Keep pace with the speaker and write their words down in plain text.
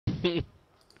Just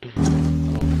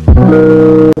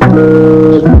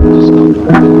stop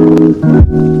talking.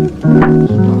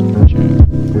 Just talking,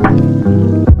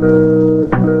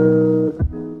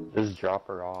 Just drop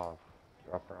her off.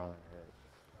 Drop her on her head.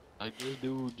 like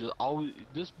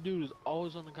this dude is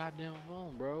always on the goddamn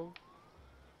phone, bro.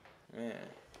 Man,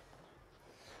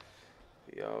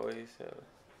 he always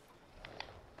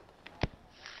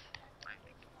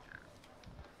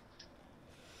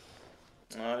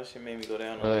Oh, that shit made me go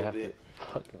down a Really little have to bit.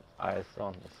 fucking eyes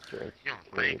on the stretch. You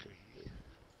don't like me.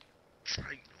 How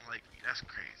you don't like me? That's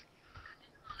crazy.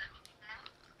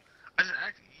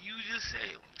 You just said,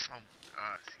 oh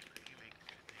God, see, like, you make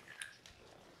me think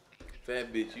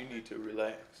Fat bitch, you need to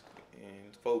relax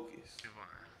and focus.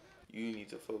 Divine. You need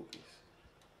to focus.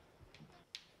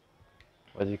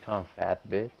 What do you call him, fat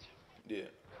bitch? Yeah.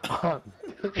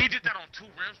 He did that on 2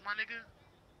 rims, my nigga.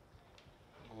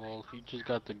 Well, he just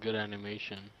got the good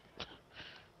animation.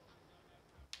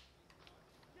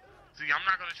 See, I'm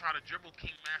not gonna try to dribble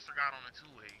King Master God on a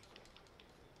 2-way.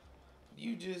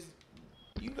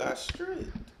 You got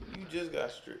stripped. You just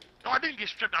got stripped. No, I didn't get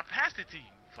stripped. I passed it to you.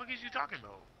 Fuck is you talking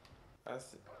about? I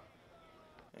said,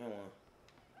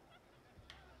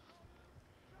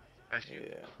 That's you.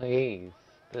 yeah. Please.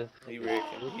 This He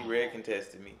red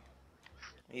contested me.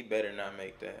 He better not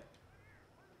make that.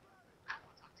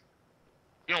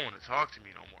 You don't want to talk to me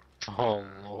no more. Oh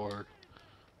lord.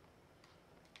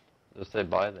 Just say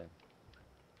bye then.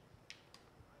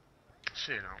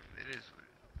 Shit, it is.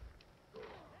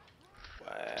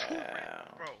 Wow.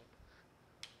 Bro,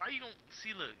 why you don't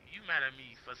see? Look, you mad at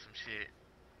me for some shit.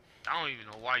 I don't even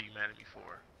know why you mad at me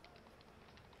for.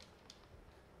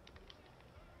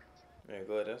 Man,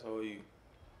 go ahead. That's all you.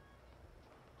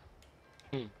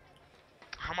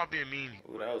 How am I being mean?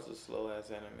 Ooh, that was a slow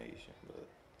ass animation, but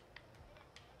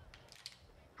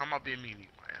How am I being mean,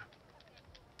 Maya?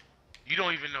 You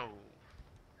don't even know.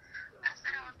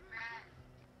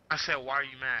 I said, why are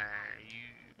you mad?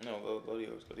 no, go to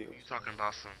yours. Go to yours. You talking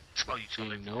about some? Oh, you See,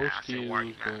 telling me? no I said, why are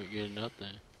you steals mad? don't get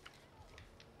nothing.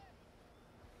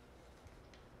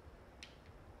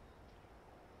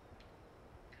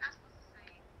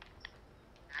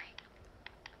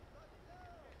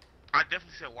 I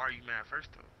definitely said, why are you mad first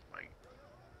though? Like,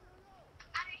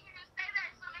 I didn't hear you say that,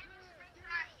 so maybe just make sure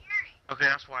I hear it. okay,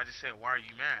 that's why I just said, why are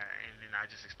you mad? And then I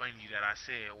just explained to you that I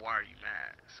said, why are you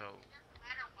mad? So, It doesn't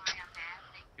matter why I'm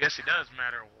mad. yes, it does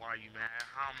matter why you mad.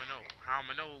 How I'ma know? How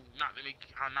I'ma know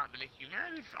how not to make you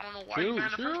mad if I don't know why you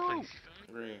mad in the first place? You feel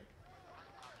me? Green.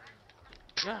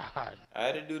 God.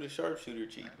 I had to do the sharpshooter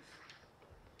cheese.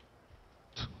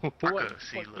 What could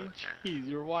see, fucking look, cheese?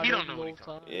 You're he wide don't open know the what he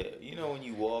whole time. Yeah, you know when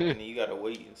you walk and then you gotta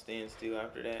wait and stand still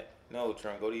after that. No,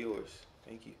 Trump, go to yours.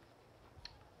 Thank you.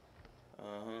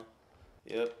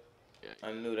 Yep. Yeah.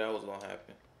 I knew that was gonna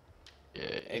happen.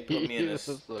 Yeah. They put me in a This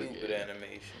is so stupid gay.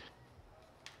 animation.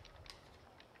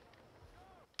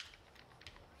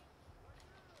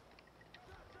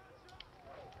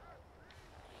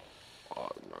 Oh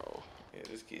no. Yeah,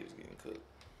 this kid is getting cooked.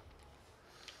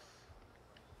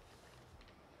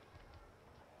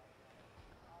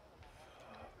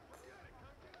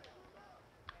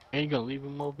 Ain't you gonna leave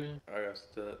him open? I got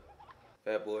stuck.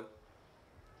 Fat boy.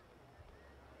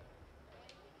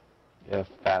 Yeah,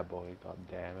 fat boy, god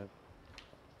damn it.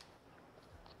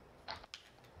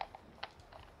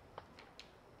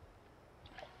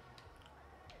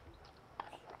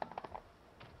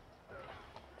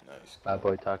 Nice. Fat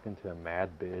boy talking to a mad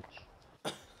bitch.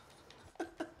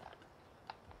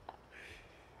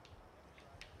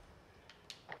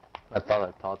 I thought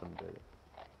I taught him better.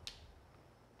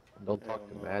 Don't talk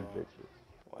to Hell mad no. bitches.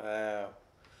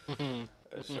 Wow.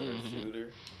 A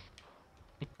sharpshooter.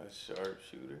 A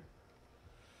sharpshooter.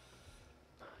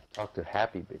 Talk to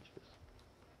happy bitches.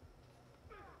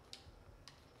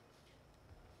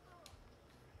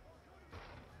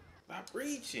 Stop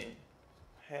reaching.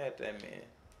 Had that man.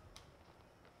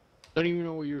 Don't even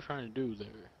know what you were trying to do there.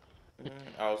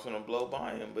 I was gonna blow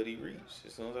by him, but he reached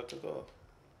as soon as I took off.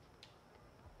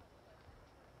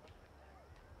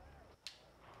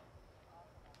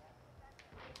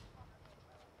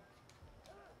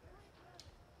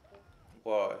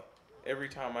 Why? Every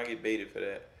time I get baited for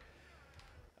that.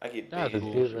 I get That's baited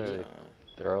Because he's every bullshit. time.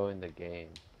 throwing the game.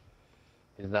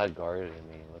 He's not guarding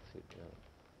me. What's he doing?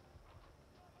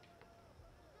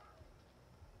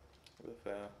 Good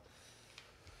foul.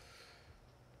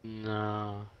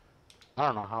 Nah. I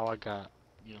don't know how I got,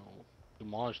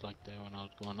 demolished like that when I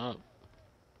was going up.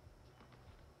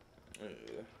 Yeah.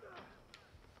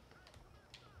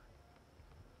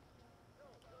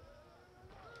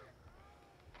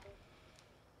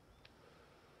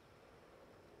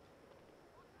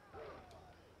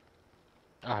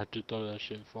 I had to throw that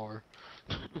shit far.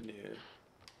 Yeah.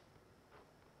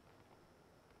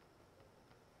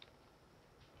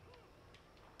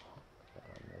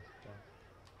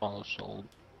 Oh, sold.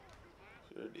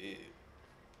 Sure did.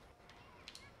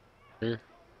 Here.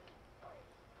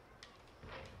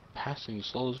 Passing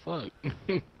slow as fuck.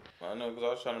 I know, because I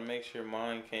was trying to make sure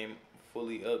mine came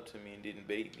fully up to me and didn't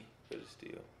bait me, but it's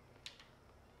still.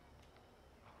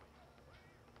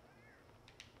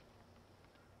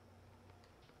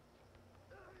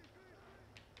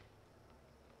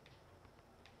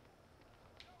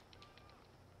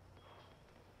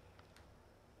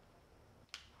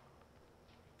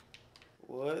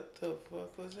 What the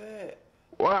fuck was that?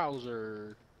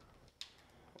 Wowzer.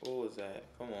 What was that?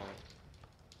 Come on.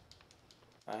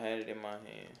 I had it in my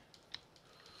hand.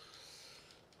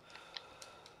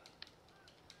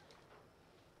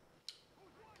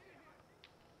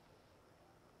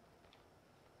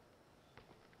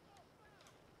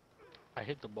 I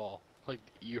hit the ball. Like,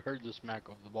 you heard the smack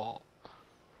of the ball.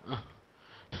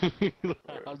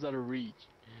 How's that a reach?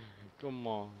 Come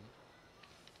on.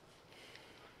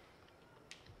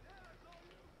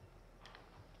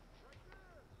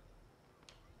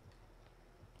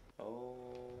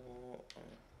 Oh.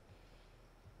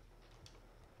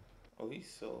 Oh, he's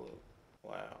solo.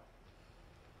 Wow.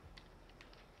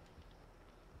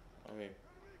 I mean,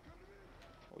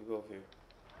 we go here.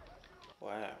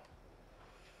 Wow.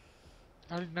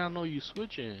 I did not know you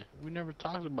switching. We never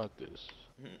talked about this.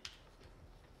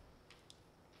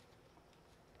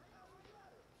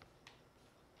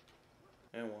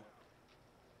 And one.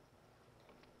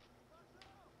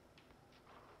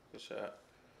 Good shot.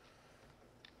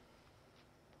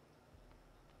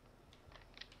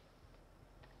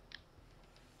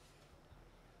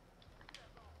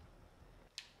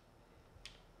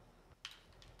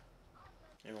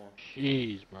 And one.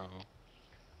 Jeez, bro.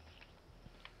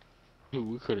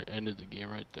 We could have ended the game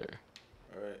right there.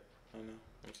 Alright. I know.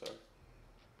 I'm sorry.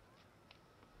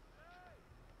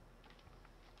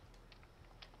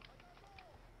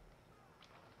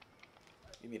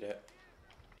 Give me that.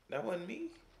 That wasn't me?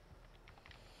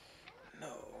 No.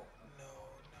 No.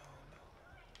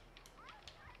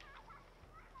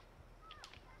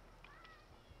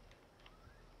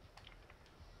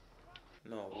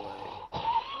 No. No. No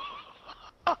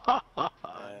way.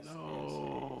 That's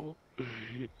No.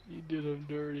 You did him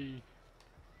dirty.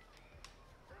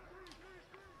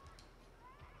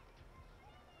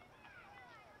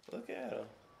 Look at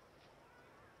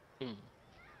him.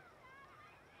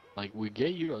 Like, we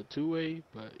get you a two-way,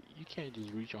 but you can't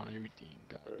just reach on everything.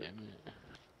 God damn it.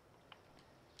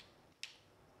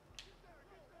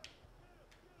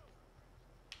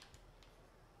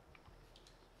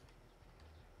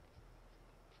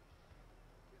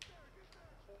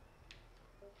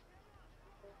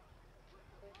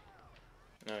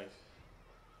 Nice.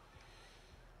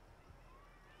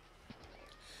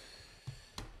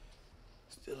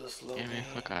 Still a slow Damn it, game.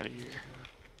 fuck out of here.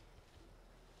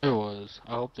 It was.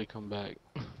 I hope they come back.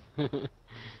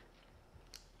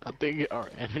 I think our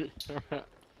energy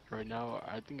right now,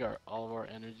 I think all of our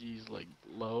energy is like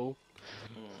low.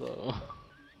 So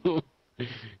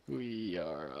we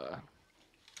are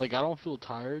like, I don't feel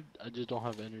tired. I just don't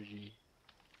have energy.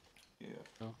 Yeah.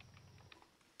 No.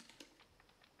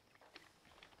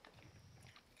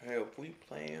 Hell, if we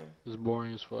play him. It's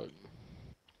boring as fuck.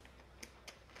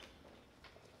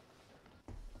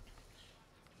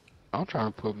 I'm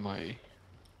trying to put my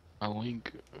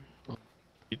link,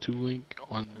 YouTube link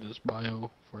on this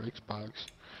bio for Xbox.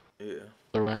 Yeah.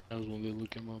 The randoms when they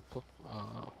look at my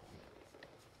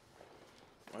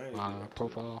I need to do that too.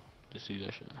 profile to see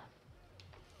that shit.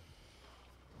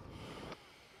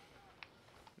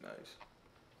 Nice.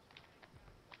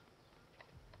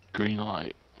 Green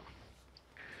light.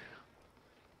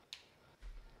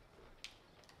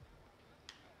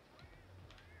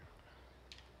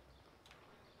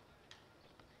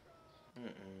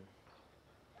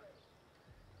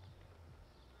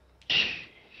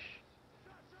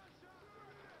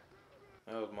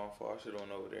 That was my fault. I should have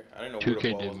went over there. I didn't know where the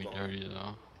 2K ball did was me going. dirty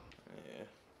though.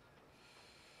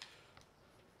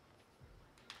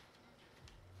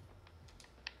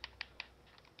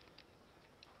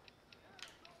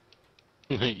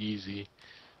 Yeah. Easy.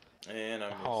 And I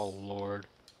missed. Oh lord.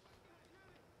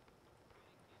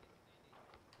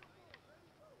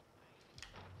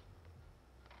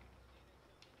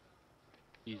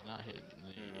 He's not hitting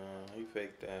the No, he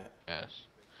faked that. ass.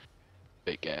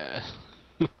 Big ass.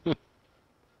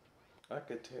 I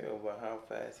could tell by how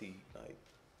fast he like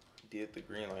did the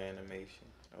green light animation.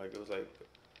 Like it was like.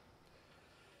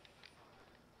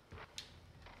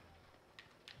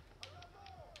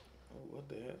 Oh, what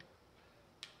the hell?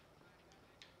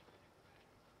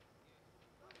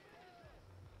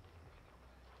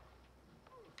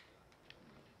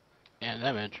 And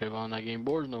that man Trayvon not getting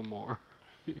boards no more.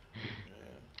 Yeah.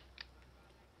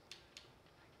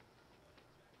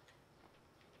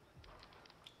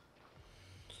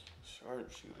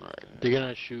 Sharpshooter. Right. They're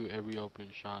gonna shoot every open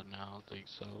shot now, I think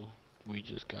so. We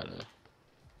just gotta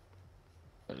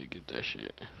get that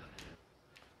shit.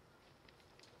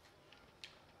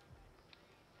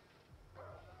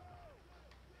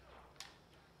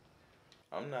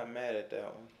 I'm not mad at that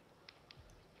one.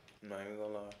 I'm not even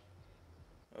gonna lie.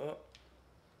 Oh.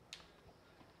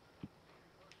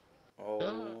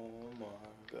 Oh my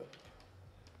god.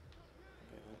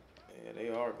 Yeah, they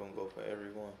are gonna go for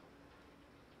everyone.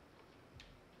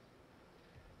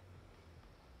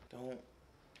 Don't.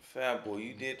 Fat boy,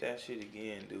 you did that shit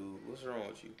again, dude. What's wrong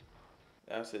with you?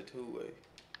 That's a two-way.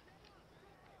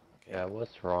 Yeah,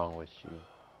 what's wrong with you?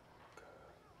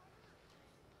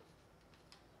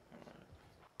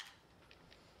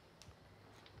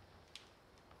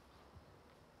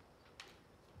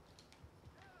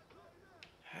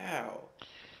 How?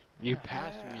 You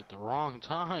passed me at the wrong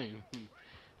time.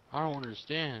 I don't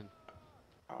understand.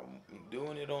 I'm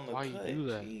doing it on the Why cut. you do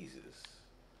that? Jesus.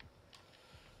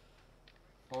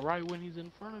 Well, right when he's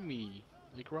in front of me.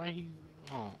 Like, right he...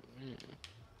 Oh, man.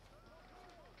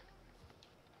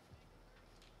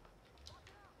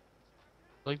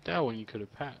 Like that one you could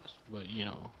have passed. But, you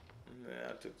know, Man,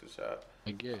 I took the shot.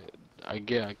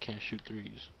 I can't shoot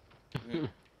threes.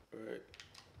 Right.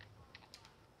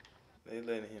 They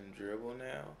letting him dribble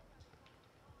now?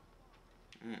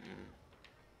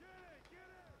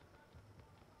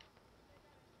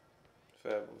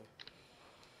 Fat boy.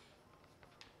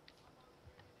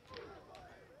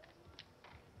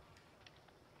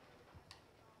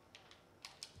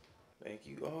 Thank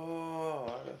you. Oh,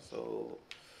 I got so.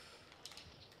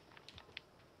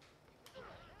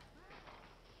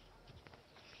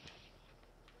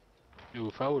 Dude,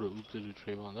 if I would have ooped it to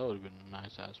Trayvon, that would have been a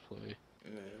nice ass play.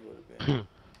 Man, it would have been.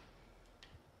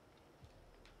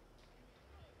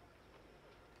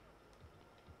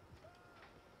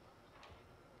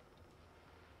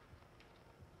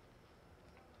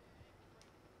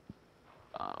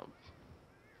 um,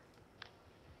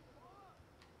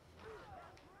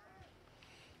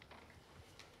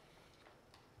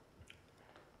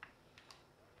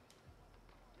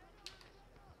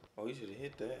 Oh, you should have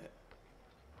hit that.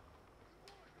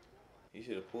 You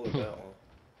should have pulled that one.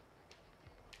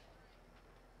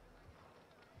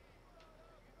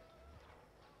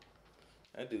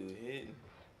 That dude hitting.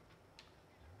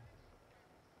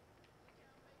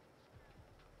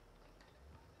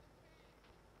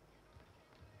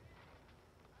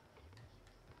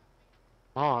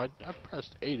 oh, I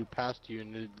pressed A to pass to you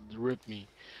and it ripped me.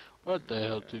 What the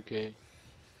hell, 2K?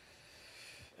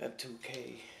 That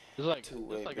 2K.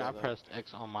 It's like I pressed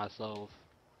X on myself.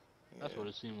 That's Yeah. what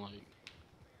it seemed like.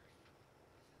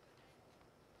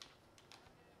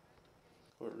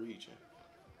 What region?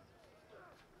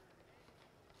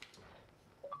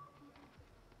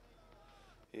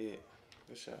 Yeah,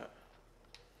 good shot.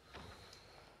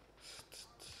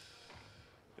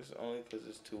 It's only because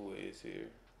it's two ways here.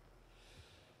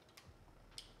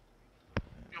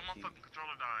 Yo, my fucking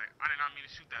controller died. I did not mean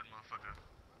to shoot that motherfucker.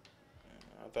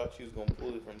 I thought you was gonna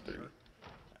pull it from three.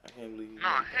 I can't believe you.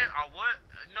 Nah, did heck, that. what?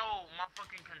 No, my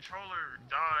fucking controller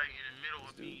died in the middle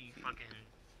of me fucking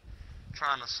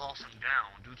trying to sauce him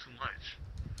down, do too much.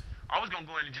 I was gonna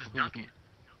go in and just dunk it.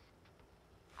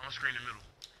 I'm gonna screen the middle.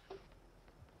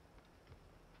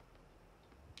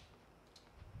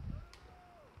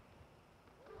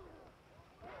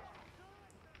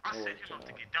 I set him up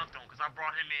to get dunked on because I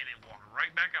brought him in and walked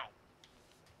right back out.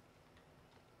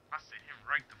 I set him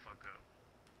right the fuck up.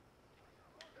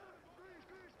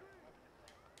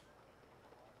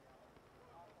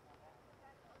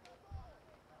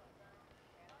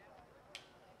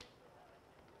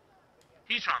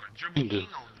 He's trying to dribble king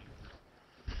on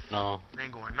me. No. They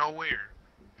ain't going nowhere.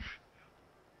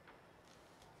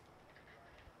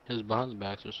 His behind the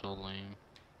backs are so lame.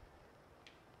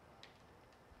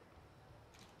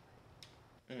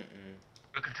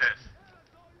 Good contest.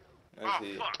 That's Oh,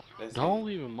 it. fuck. That's Don't it.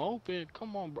 leave him open.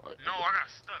 Come on, bro. No, I got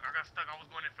stuck. I was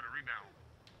going in for the rebound.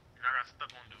 And I got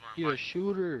stuck on Divine You're a Light.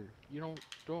 shooter. You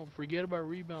don't forget about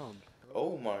rebounds.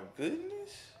 Oh my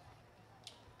goodness.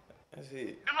 That's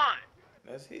it. Divine!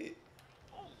 That's it.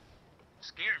 Oh,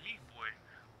 scared me, boy.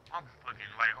 My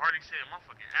fucking, like Hardy said, my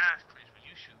fucking ass clench when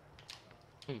you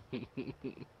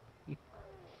shoot.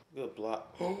 Good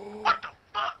block. What the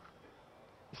fuck?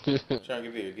 Trying to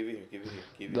give it here. Give it here. Give it here.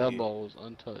 Give it That here. ball was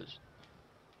untouched.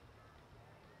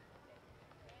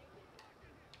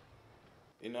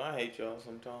 You know, I hate y'all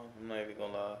sometimes. I'm not even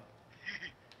gonna lie.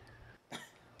 You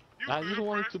I just good,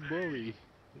 wanted to Preston? bully.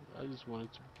 I just wanted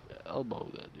to elbow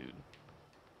that dude.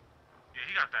 Yeah,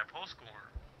 he got that post score.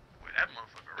 Wait, that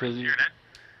motherfucker right Cause he, there.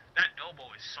 That elbow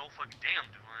is so fucking damn,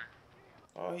 Devon.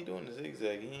 All he doing is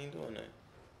zigzag. He ain't doing that.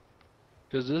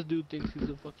 cause this dude thinks he's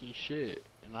a fucking shit,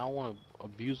 and I want to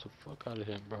abuse the fuck out of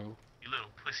him, bro. You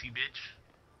little pussy bitch.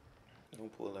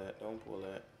 Don't pull that. Don't pull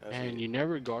that. That's And it. you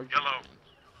never guard your Yellow.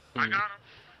 I man. got him.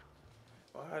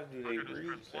 Why do I they got this press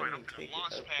reach? That point. I'm didn't finna take it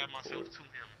launch up pad the myself court. to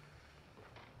him.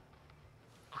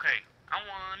 Okay, I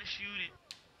wanna shoot it.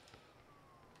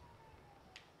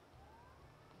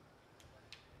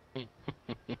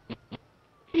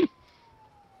 Come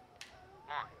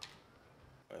on.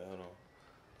 Wait, hold on.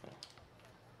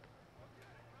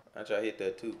 I try to hit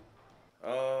that too.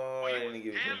 Oh, Oh, they you was didn't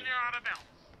give it to damn me. near out of bounds.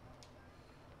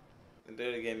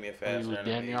 They gave me a Oh, he faster was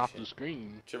damn near off animation. the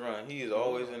screen. Chiron, he is He was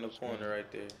always off in the the screen. corner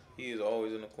right there. He is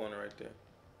always in the corner right there.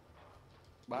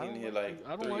 But He I didn't don't hit like like to. I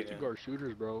don't 3 like of to them. guard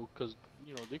shooters, bro, cause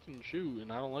you know they can shoot,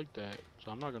 and I don't like that.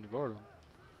 So I'm not gonna guard them.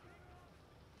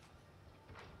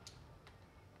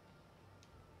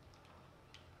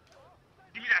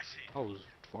 Give me that shit. I was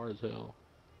far as hell.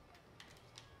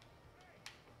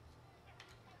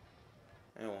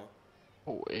 And one.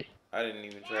 Oh way. I didn't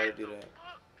even try to do that.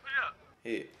 Fuck? Put it up.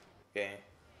 Hit. Game.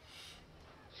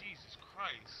 Jesus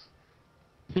Christ.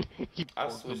 He I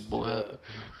pulled the switched it up.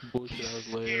 bullshit ass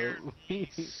Scared me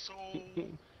layup. so.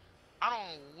 I don't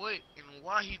know what and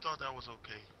why he thought that was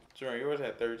okay. Chiron, yours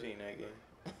had 13 that game.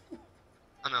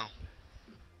 I know.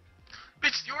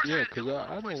 Bitch, yours Yeah, had cause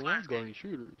 11 I points don't last like game. guarding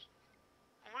shooters.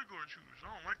 I don't like going shooters. I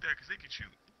don't like that because they can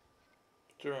shoot.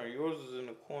 Chiron, yours was in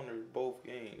the corner both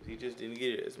games. He just didn't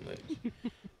get it as much.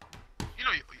 You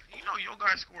know, your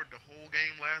guy scored the whole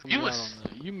game last You game. out on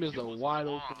that. You missed you a was wide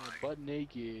open, wide. butt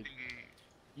naked. Nigga,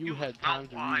 You you had was time mouth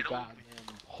to read wide a open.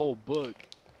 goddamn whole book,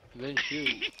 and then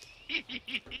shoot. And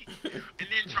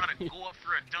then trying to go up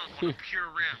for a dunk on a pure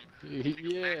rim. Nigga,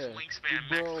 Yeah, max wingspan,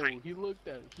 max bro. height. He looked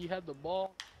at. He had the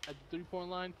ball at the 3-point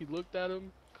line. He looked at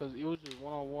him because it was just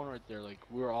 1-on-1 right there. Like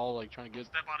we were all like trying to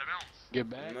Step out of bounds. get I'm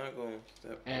back, not going to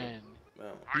step and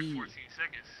out. Alright, 14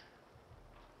 seconds.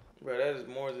 Bro, that is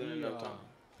more than he enough time.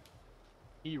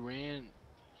 he ran.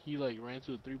 He like ran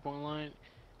to the 3-point line,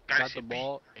 Got got the shit beat.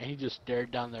 ball, and he just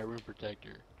stared down that rim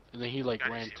protector. And then he like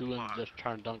Got ran shit to him, blocked. just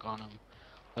trying to dunk on him.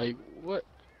 Like what?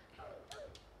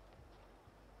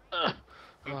 We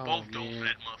Oh, both dove for man.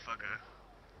 that motherfucker.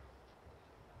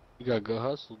 You got good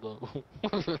hustle though.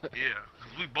 Yeah,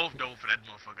 'cause we both dove for that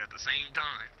motherfucker at the same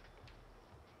time.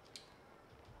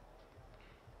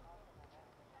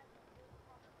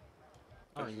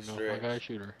 I don't even know Stretch. if my guy's a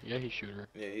shooter. Yeah, he's a shooter.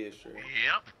 Yeah, he is true.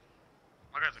 Yep.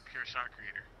 My guy's a pure shot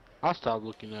creator. I'll stop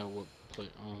looking at what play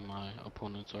my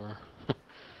opponents are.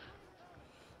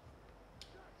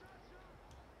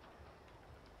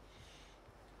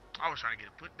 I was trying to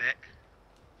get a putback.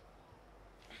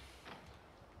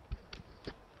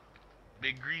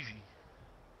 Big Greasy.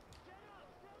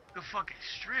 The fucking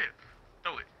strip.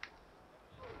 Throw it.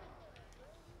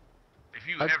 If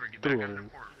you I ever get back threw under the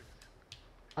it. court.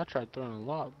 I tried throwing a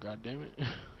lob, god damn it.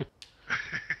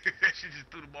 She just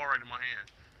threw the ball right in my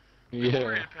hand.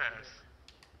 Over Yeah. and pass.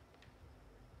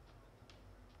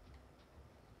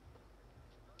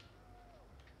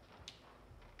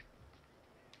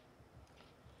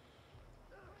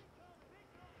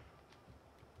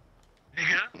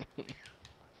 Nigga.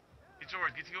 Get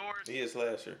yours. Get yours. He is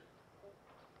slasher.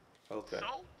 Okay.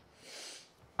 So?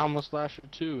 I'm a slasher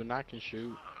too, and I can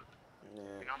shoot. Yeah.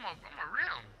 Nigga, I'm a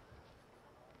rim.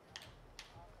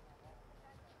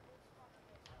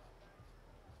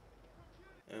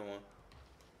 And one.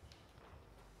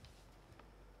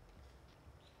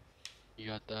 You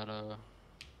got that what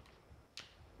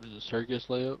is it, circus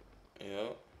layup?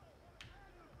 Yep.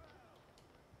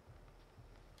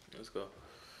 Let's go.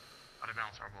 Out of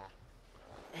bounds, our ball.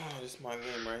 Oh, this is my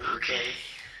game right here, fellas.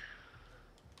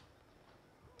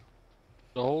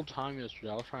 The whole time yesterday,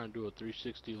 I was trying to do a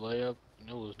 360 layup, and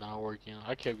it was not working.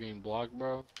 I kept getting blocked,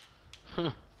 bro.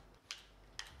 Right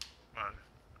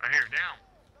here, down.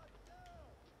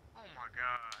 Oh my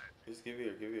god. Just give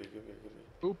here, give here, give here, give here.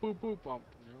 Boop, boop, boop. Oh,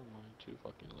 never mind, too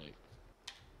fucking late.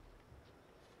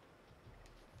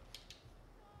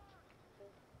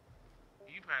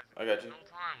 You passed it. I got you. No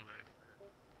time left.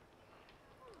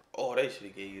 Oh, they should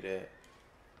have gave you that.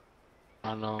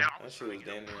 I know. Now, I That was shit trying was to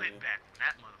get damn a near put in. back from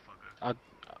that motherfucker.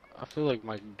 I feel like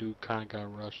my dude kind of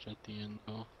got rushed at the end,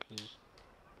 though, because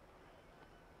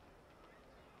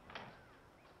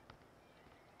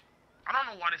I don't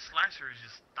know why this slasher is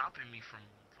just stopping me from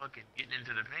fucking getting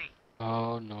into the paint.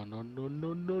 Oh no no no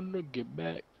no no no! Get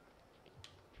back!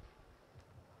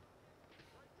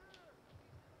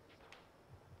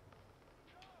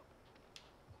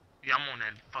 Yeah, I'm on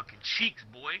that fucking cheeks,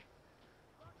 boy.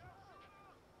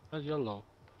 That's yellow.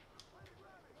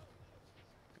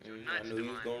 I Nuts, knew he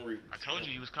was Divine. gonna reach. I told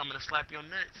you he was coming to slap your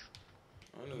nuts.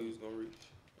 I knew he was gonna reach.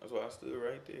 That's why I stood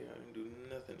right there. I didn't do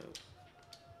nothing else.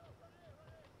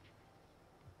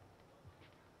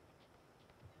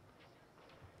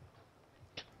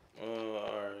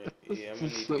 Alright. Yeah, I'm gonna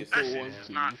need to get That some shit one, is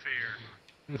too. not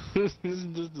fair. This is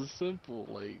just a simple,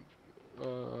 like,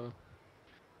 a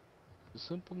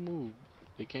simple move.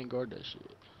 They can't guard that shit.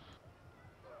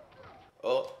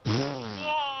 Oh,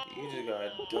 Whoa! you just got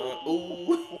done.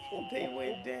 Ooh, they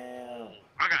went down.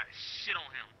 I got shit on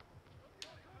him.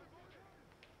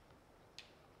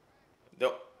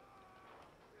 Don't.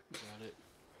 Got it.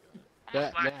 I'm gonna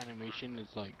That slap that animation is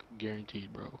like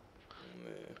guaranteed, bro.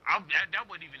 Man. that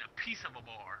wasn't even a piece of a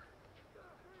bar.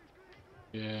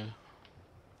 Yeah.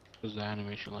 There's the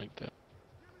animation like that.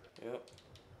 Yep.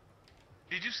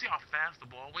 Did you see how fast the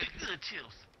ball went? Ugh,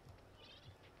 chills.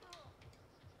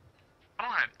 I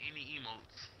don't have any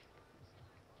emotes.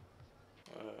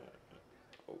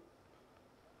 Oh.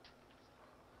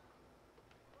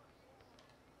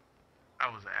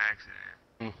 That was an accident.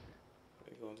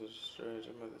 They going to the stretch.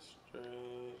 I'm at the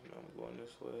stretch. Now I'm going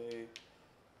this way.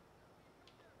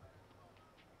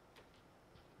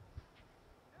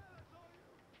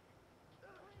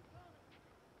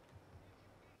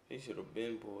 He should have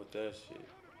been pulled that shit.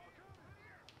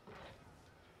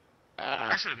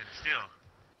 That should have been a steal.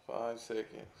 5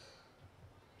 seconds.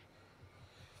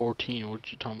 14,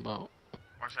 what you talking about?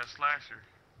 Watch that slasher.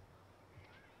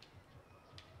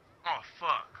 Oh,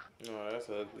 fuck. No, that's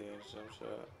ugly and some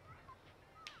shot.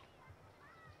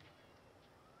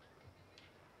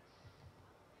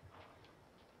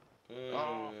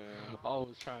 I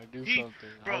was trying to do He, something.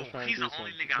 I bro, was trying he's to the do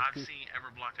only something. nigga I've seen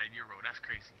ever block that Euro. That's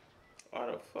crazy. Why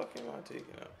the fuck am I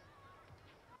taking out?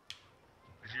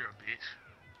 Cause you're a bitch.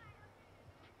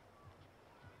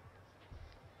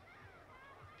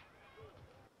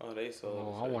 Oh, they saw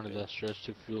Oh, us I right wanted there. that stretch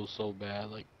to feel so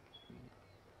bad. Like,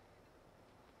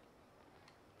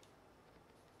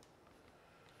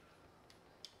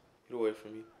 Get away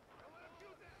from me.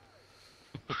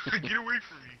 Get away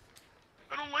from me.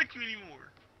 I don't like you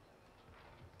anymore.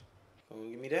 Come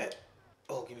on, give me that.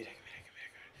 Oh, give me that. Give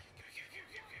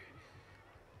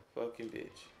me. Fucking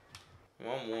bitch.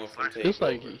 I'm one from takeover. it's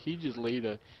like he just laid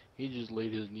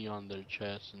his knee on their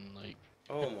chest and like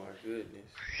Oh my goodness.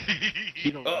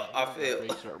 he don't. Oh, I he don't fell.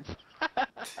 raise her.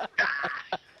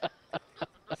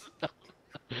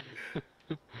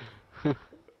 Right,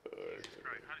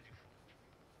 how did you?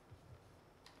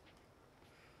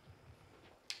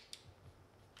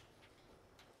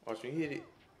 Watch me hit it.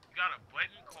 You got a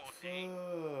button called thing,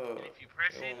 and Fuck. if you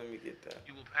press They it, won't let me get that.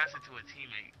 you will pass it to a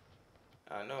teammate.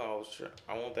 I know.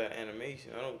 I want that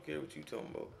animation. I don't care what you talking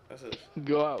about. That's us.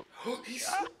 Go out. He's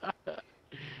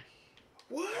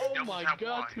what? Oh Double my tap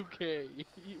God, Y. 2K.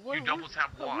 You double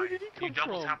tap Y. Where did he come You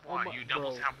double from? tap Oh Y. my- You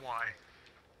double bro. tap Y.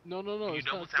 No, You it's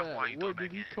double not tap that. Y, you throw Where it back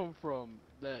did he in. come from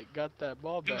that got that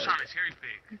ball He was back? trying to cherry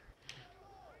pick.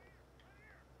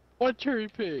 What cherry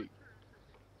pick?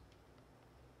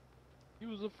 He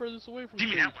was the furthest away from Give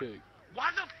me cherry that one. pick.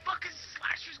 Why the fuck is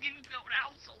slashers getting built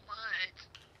out so much?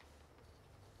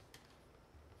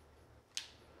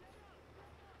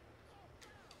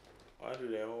 Why do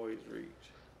they always reach?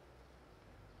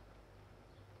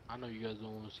 I know you guys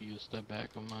don't want to see you step back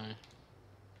on mine.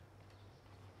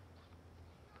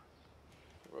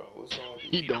 Bro, what's wrong with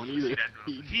He you? don't either.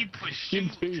 He pushed he you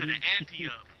don't to the either. ante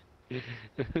up.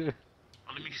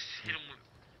 Oh, let me just hit him with.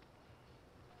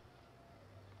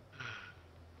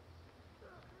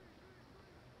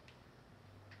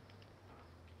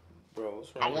 Bro,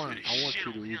 what's I wrong was with you? finna I want shit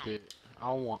you to on oop him. it.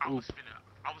 I want oop. Okay.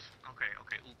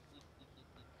 Oop.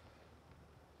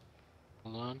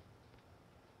 Hold on.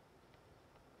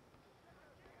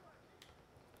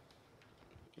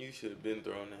 You should have been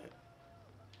throwing that.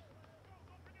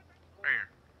 Right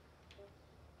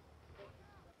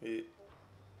here. Hit.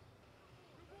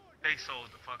 They sold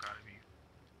the fuck out of you.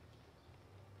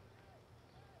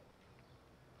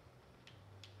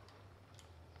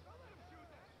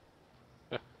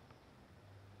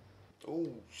 Oh,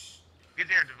 Get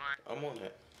there, Divine. I'm on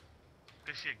that.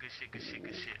 Good shit.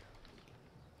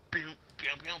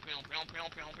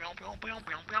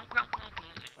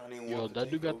 I didn't Yo, want to that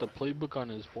dude take got the over. playbook on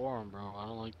his forearm, bro. I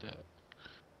don't like that.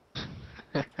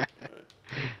 Alright.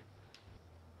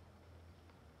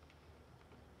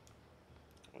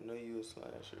 I know you a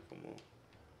slasher. Come on.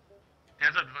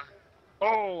 Hands up, Divine.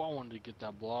 Oh, I wanted to get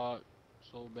that block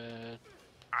so bad.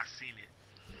 I seen it.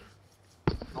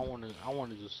 I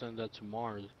wanted to send that to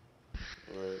Mars.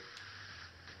 Right.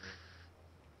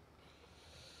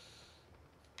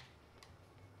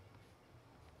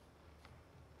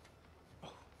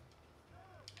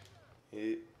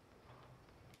 Hit.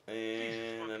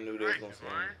 And I knew that was gonna Christ,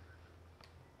 slam. man.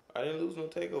 I didn't lose no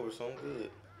takeover, so I'm good.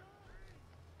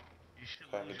 You should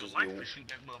If I lose could your just life get- to shoot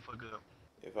that motherfucker up.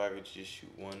 If I could just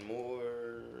shoot one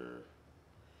more.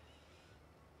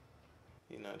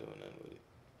 He's not doing nothing with it.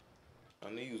 I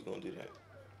knew you was gonna do that.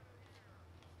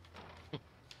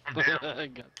 I'm down. I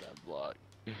got that block.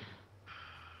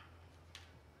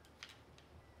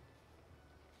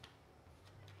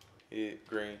 Hit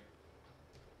green.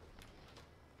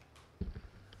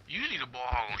 You need a ball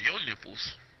hog on your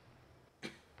nipples.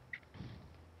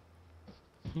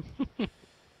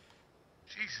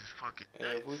 Jesus fucking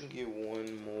And if we can get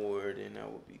one more, then that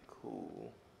would be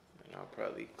cool. And I'll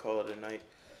probably call it a night.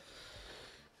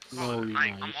 No, you're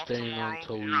Night. not. I'm You're off staying tomorrow.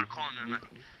 until You're we. not calling it a night.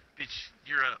 Bitch,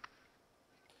 you're up.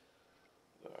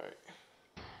 Alright.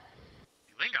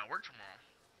 You ain't got work tomorrow.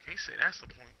 Can't say that's the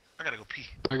point. I gotta go pee.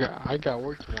 I got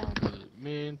work tomorrow, but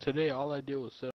man, today all I did was sit